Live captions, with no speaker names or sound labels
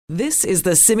This is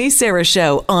the Simi Sara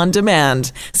Show on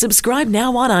demand. Subscribe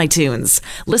now on iTunes.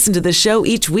 Listen to the show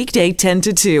each weekday 10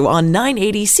 to 2 on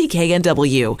 980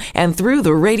 CKNW and through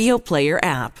the Radio Player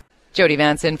app. Jody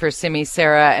Vance in for Simi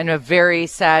Sara, and a very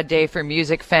sad day for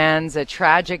music fans, a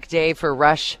tragic day for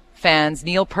Rush fans.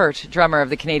 Neil Peart, drummer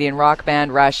of the Canadian rock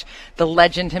band Rush, the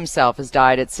legend himself, has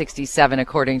died at 67,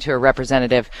 according to a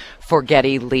representative for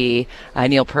Geddy Lee.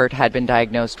 Neil Peart had been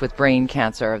diagnosed with brain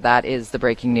cancer. That is the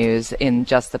breaking news in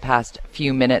just the past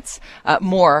few minutes.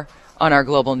 More on our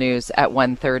global news at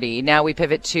 1:30. Now we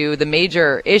pivot to the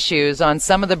major issues on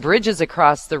some of the bridges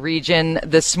across the region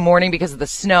this morning because of the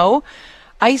snow.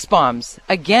 Ice bombs,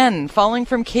 again, falling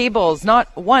from cables. Not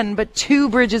one, but two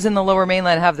bridges in the Lower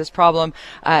Mainland have this problem.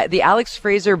 The Alex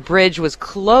Fraser Bridge was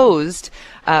closed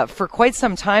for quite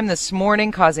some time this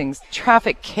morning, causing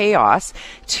traffic chaos.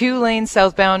 2 lanes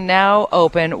southbound now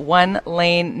open, 1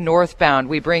 lane northbound.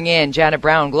 We bring in Janet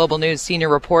Brown, Global News senior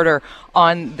reporter,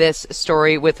 on this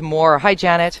story with more. Hi,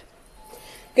 Janet.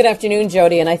 Good afternoon,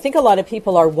 Jody. And I think a lot of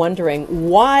people are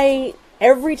wondering why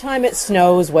every time it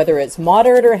snows, whether it's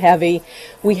moderate or heavy,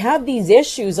 we have these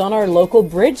issues on our local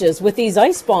bridges with these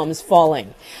ice bombs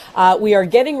falling. We are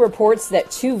getting reports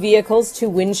that 2 vehicles, 2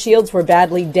 windshields were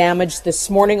badly damaged this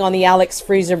morning on the Alex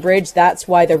Fraser Bridge. That's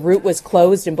why the route was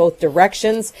closed in both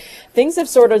directions. Things have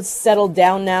sort of settled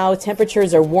down now.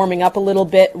 Temperatures are warming up a little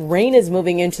bit. Rain is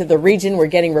moving into the region. We're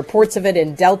getting reports of it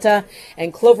in Delta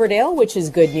and Cloverdale, which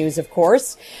is good news, of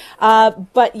course.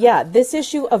 But yeah, this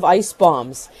issue of ice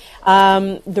bombs.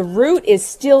 The route is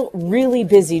still really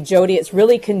busy, Jody. It's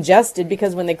really congested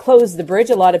because when they closed the bridge,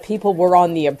 a lot of people were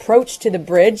on the approach to the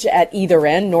bridge at either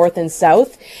end, north and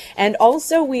south. And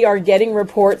also we are getting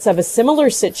reports of a similar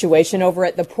situation over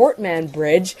at the Portman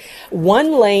Bridge.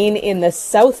 1 lane in the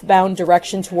southbound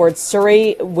direction towards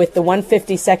Surrey with the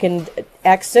 152nd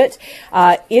exit.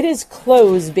 It is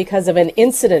closed because of an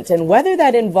incident, and whether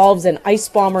that involves an ice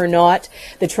bomb or not,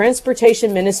 the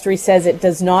Transportation Ministry says it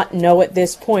does not know at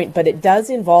this point, but it does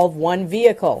involve 1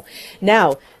 vehicle.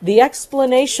 Now, the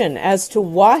explanation as to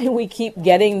why we keep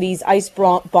getting these ice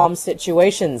bomb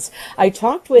situations. I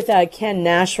talked with Ken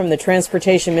Nash from the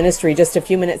Transportation Ministry just a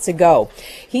few minutes ago.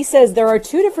 He says there are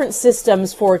 2 different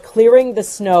systems for clearing the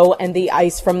snow and the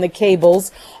ice from the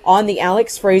cables on the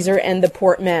Alex Fraser and the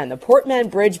Portman. The Portman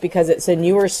Bridge, because it's a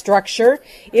newer structure,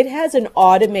 it has an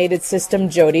automated system,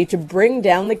 Jody, to bring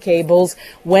down the cables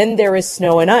when there is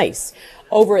snow and ice.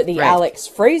 Over at the Alex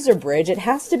Fraser Bridge, it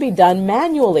has to be done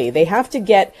manually. They have to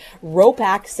get rope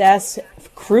access,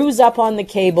 crews up on the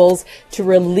cables to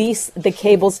release the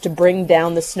cables to bring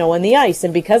down the snow and the ice.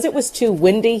 And because it was too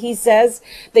windy, he says,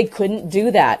 they couldn't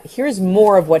do that. Here's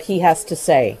more of what he has to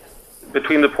say.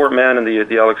 Between the Portman and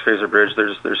the Alex Fraser Bridge,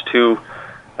 there's 2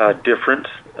 different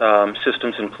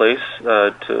systems in place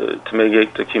to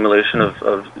mitigate the accumulation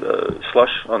of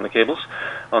slush on the cables.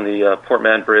 On the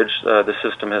Portman Bridge, the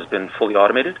system has been fully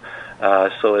automated,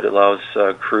 so it allows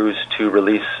crews to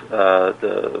release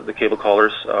the cable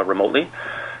collars remotely.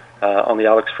 On the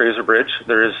Alex Fraser Bridge,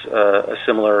 there is a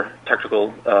similar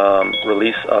technical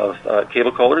release of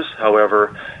cable collars.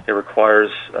 However, it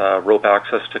requires rope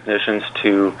access technicians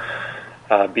to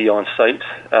be on site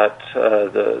at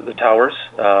the towers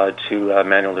to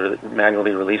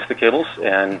manually release the cables,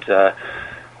 and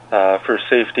for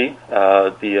safety,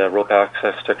 the rope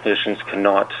access technicians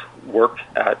cannot work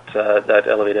at that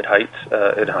elevated height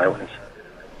in high winds.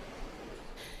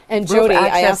 And Jody,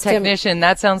 I asked technician,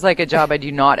 that sounds like a job I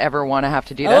do not ever want to have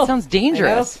to do. That sounds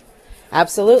dangerous.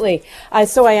 Absolutely.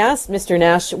 So I asked Mr.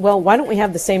 Nash, well, why don't we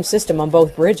have the same system on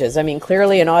both bridges? I mean,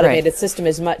 clearly an automated system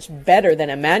is much better than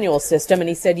a manual system. And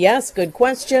he said, yes, good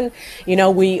question. You know,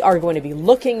 we are going to be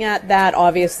looking at that.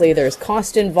 Obviously, there's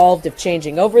cost involved of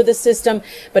changing over the system,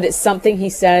 but it's something he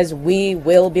says we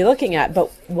will be looking at. But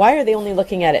why are they only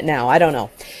looking at it now? I don't know.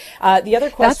 The other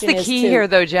question is that's the key here,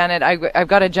 though, Janet. I've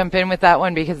got to jump in with that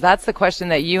one because that's the question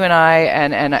that you and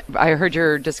I heard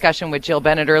your discussion with Jill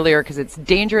Bennett earlier, because it's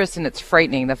dangerous and it's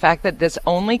frightening. The fact that this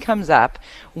only comes up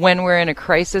when we're in a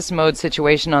crisis mode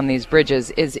situation on these bridges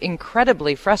is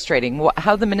incredibly frustrating.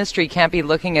 How the ministry can't be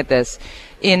looking at this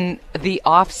in the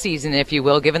off season, if you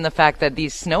will, given the fact that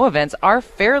these snow events are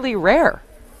fairly rare.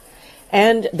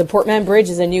 And the Portman Bridge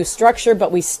is a new structure,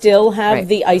 but we still have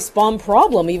the ice bomb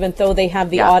problem, even though they have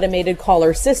the automated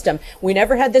collar system. We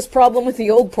never had this problem with the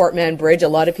old Portman Bridge. A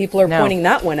lot of people are pointing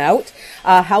that one out.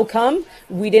 How come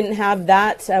we didn't have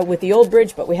that with the old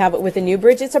bridge, but we have it with the new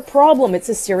bridge? It's a problem. It's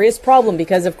a serious problem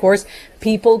because, of course,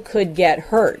 people could get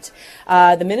hurt.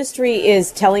 The ministry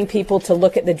is telling people to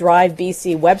look at the Drive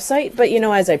BC website, but, you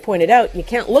know, as I pointed out, you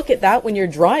can't look at that when you're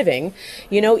driving.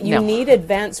 You know, you need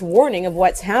advance warning of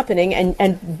what's happening,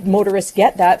 and motorists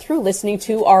get that through listening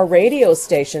to our radio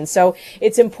station. So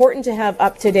it's important to have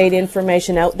up-to-date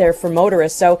information out there for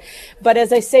motorists. So, but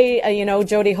as I say,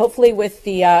 Jody, hopefully with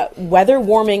the weather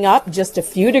warming up just a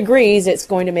few degrees, it's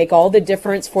going to make all the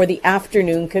difference for the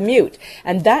afternoon commute.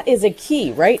 And that is a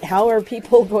key, right? How are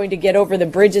people going to get over the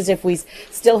bridges if we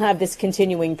still have this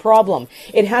continuing problem?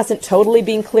 It hasn't totally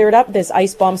been cleared up, this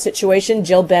ice bomb situation.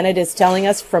 Jill Bennett is telling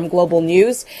us from Global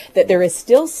News that there is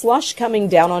still slush coming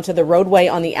down onto the roadway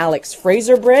on the Alex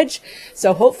Fraser Bridge.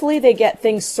 So hopefully they get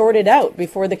things sorted out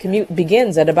before the commute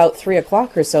begins at about 3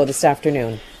 o'clock or so this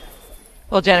afternoon.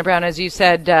 Well, Janet Brown, as you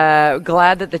said,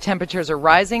 glad that the temperatures are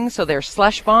rising, so they're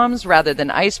slush bombs rather than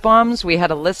ice bombs. We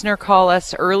had a listener call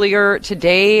us earlier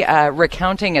today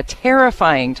recounting a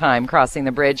terrifying time crossing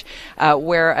the bridge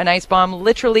where an ice bomb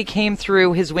literally came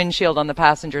through his windshield on the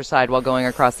passenger side while going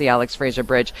across the Alex Fraser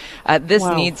Bridge. This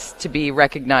needs to be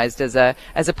recognized as a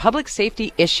public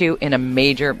safety issue in a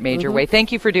major way.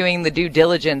 Thank you for doing the due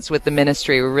diligence with the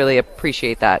ministry. We really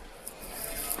appreciate that.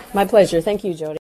 My pleasure. Thank you, Jody.